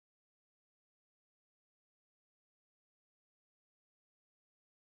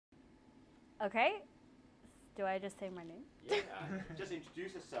Okay. Do I just say my name? Yeah, just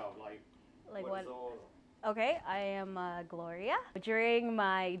introduce yourself, like what is all... Okay, I am Gloria. During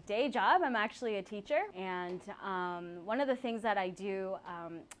my day job, I'm actually a teacher, and one of the things that I do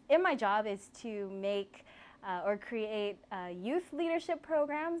in my job is to make or create youth leadership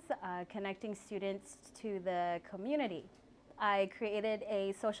programs connecting students to the community. I created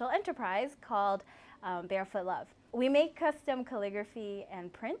a social enterprise called Barefootlove. We make custom calligraphy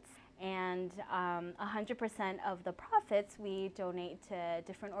and prints, and 100% of the profits we donate to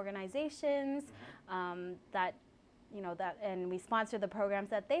different organizations and we sponsor the programs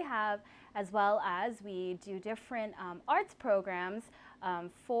that they have, as well as we do different arts programs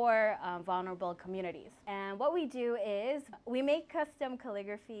for vulnerable communities. And what we do is we make custom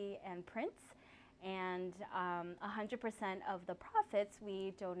calligraphy and prints, and 100% of the profits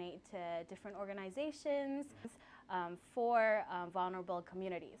we donate to different organizations for vulnerable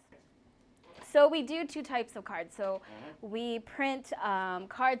communities. So we do two types of cards. So we print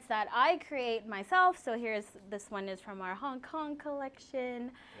cards that I create myself. So this one is from our Hong Kong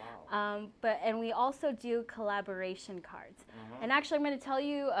collection. Wow. And we also do collaboration cards. And actually I'm going to tell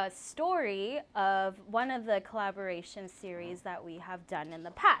you a story of one of the collaboration series that we have done in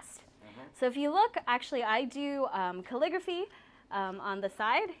the past. So if you look, actually I do calligraphy on the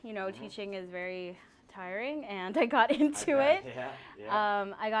side. You know, teaching is very tiring, and I got into it. Yeah.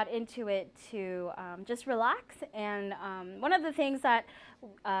 I got into it to just relax, and one of the things that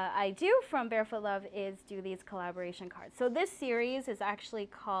I do from Barefootlove is do these collaboration cards. So this series is actually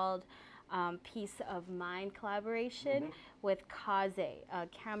called Peace of Mind Collaboration with Kaze, a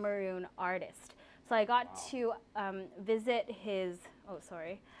Cameroon artist. So I got to visit his,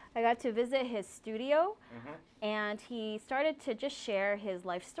 I got to visit his studio, and he started to just share his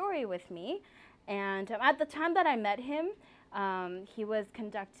life story with me. And at the time that I met him, he was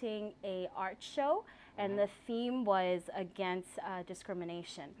conducting an art show, and the theme was against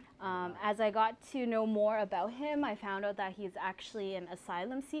discrimination. As I got to know more about him, I found out that he's actually an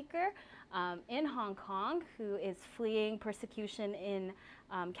asylum seeker in Hong Kong who is fleeing persecution in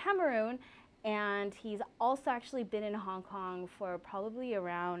Cameroon, and he's also actually been in Hong Kong for probably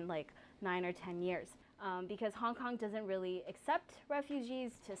around like 9 or 10 years. Because Hong Kong doesn't really accept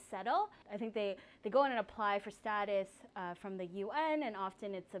refugees to settle. I think they go in and apply for status from the UN, and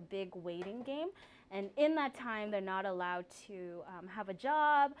often it's a big waiting game. And in that time, they're not allowed to have a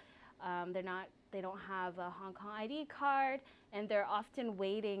job. They don't have a Hong Kong ID card, and they're often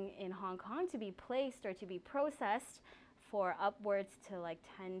waiting in Hong Kong to be placed or to be processed for upwards to like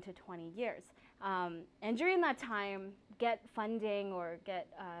 10 to 20 years. And during that time, get funding or get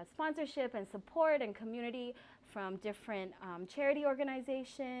sponsorship and support and community from different charity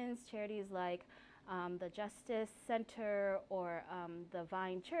organizations, charities like the Justice Center or the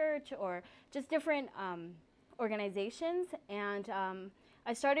Vine Church, or just different organizations. And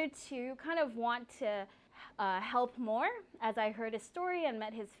I started to kind of want to help more as I heard his story and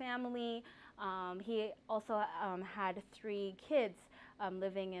met his family. He also had 3 kids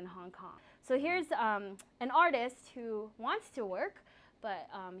living in Hong Kong. So here's an artist who wants to work, but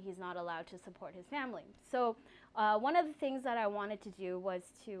he's not allowed to support his family. So one of the things that I wanted to do was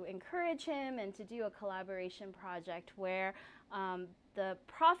to encourage him and to do a collaboration project where the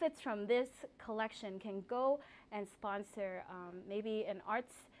profits from this collection can go and sponsor maybe an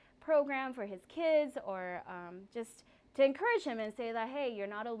arts program for his kids, or just to encourage him and say that, hey, you're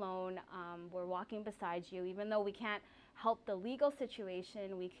not alone, we're walking beside you. Even though we can't help the legal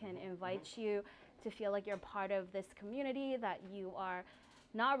situation, we can invite you to feel like you're part of this community, that you are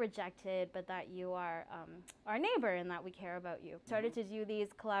not rejected, but that you are our neighbor and that we care about you. Started to do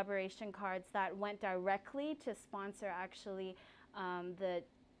these collaboration cards that went directly to sponsor actually the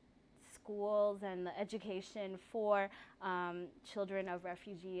schools and the education for children of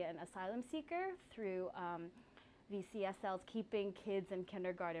refugee and asylum seeker through VCSL's Keeping Kids in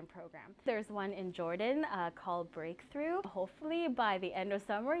Kindergarten program. There's one in Jordan called Breakthrough. Hopefully by the end of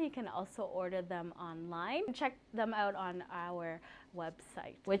summer you can also order them online. Check them out on our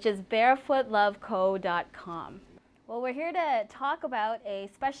website, which is barefootloveco.com. Well, we're here to talk about a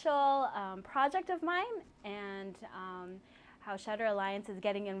special project of mine, and how Shutter Alliance is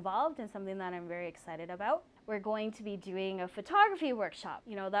getting involved in something that I'm very excited about. We're going to be doing a photography workshop.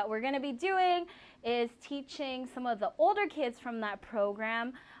 That we're going to be doing is teaching some of the older kids from that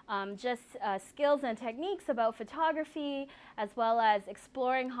program just skills and techniques about photography, as well as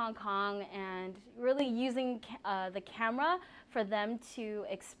exploring Hong Kong and really using the camera for them to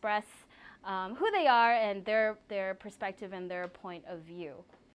express who they are and their perspective and their point of view.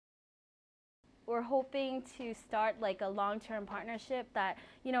 we're hoping to start like a long-term partnership that,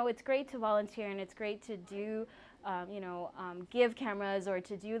 you know, it's great to volunteer and it's great to do, give cameras or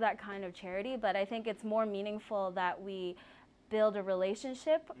to do that kind of charity, but I think it's more meaningful that we build a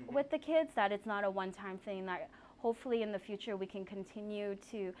relationship with the kids, that it's not a one-time thing, that hopefully in the future we can continue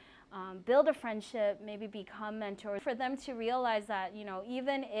to build a friendship, maybe become mentors, for them to realize that, you know,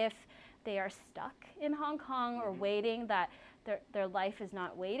 even if they are stuck in Hong Kong or waiting, that their life is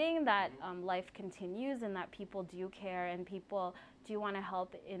not waiting, that life continues and that people do care and people do want to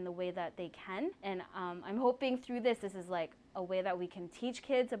help in the way that they can. And I'm hoping through this is like a way that we can teach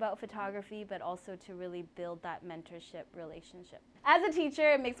kids about photography, but also to really build that mentorship relationship. As a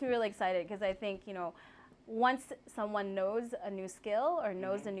teacher, it makes me really excited because I think, you know, once someone knows a new skill or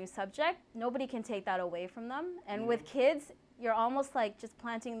knows a new subject, nobody can take that away from them. And with kids, you're almost like just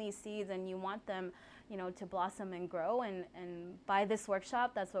planting these seeds and you want them, you know, to blossom and grow. And by this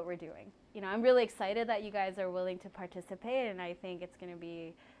workshop, that's what we're doing. You know, I'm really excited that you guys are willing to participate, and I think it's going to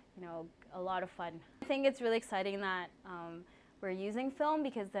be, you know, a lot of fun. I think it's really exciting that we're using film,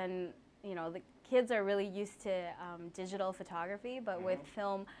 because then, you know, the kids are really used to digital photography, but with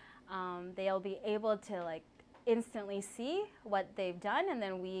film, they'll be able to like instantly see what they've done, and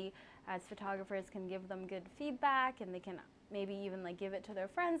then we as photographers can give them good feedback, and they can maybe even like give it to their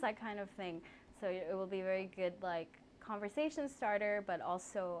friends, that kind of thing. So it will be very good like conversation starter, but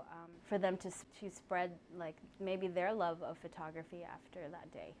also for them to spread like maybe their love of photography after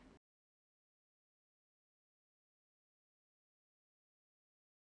that day.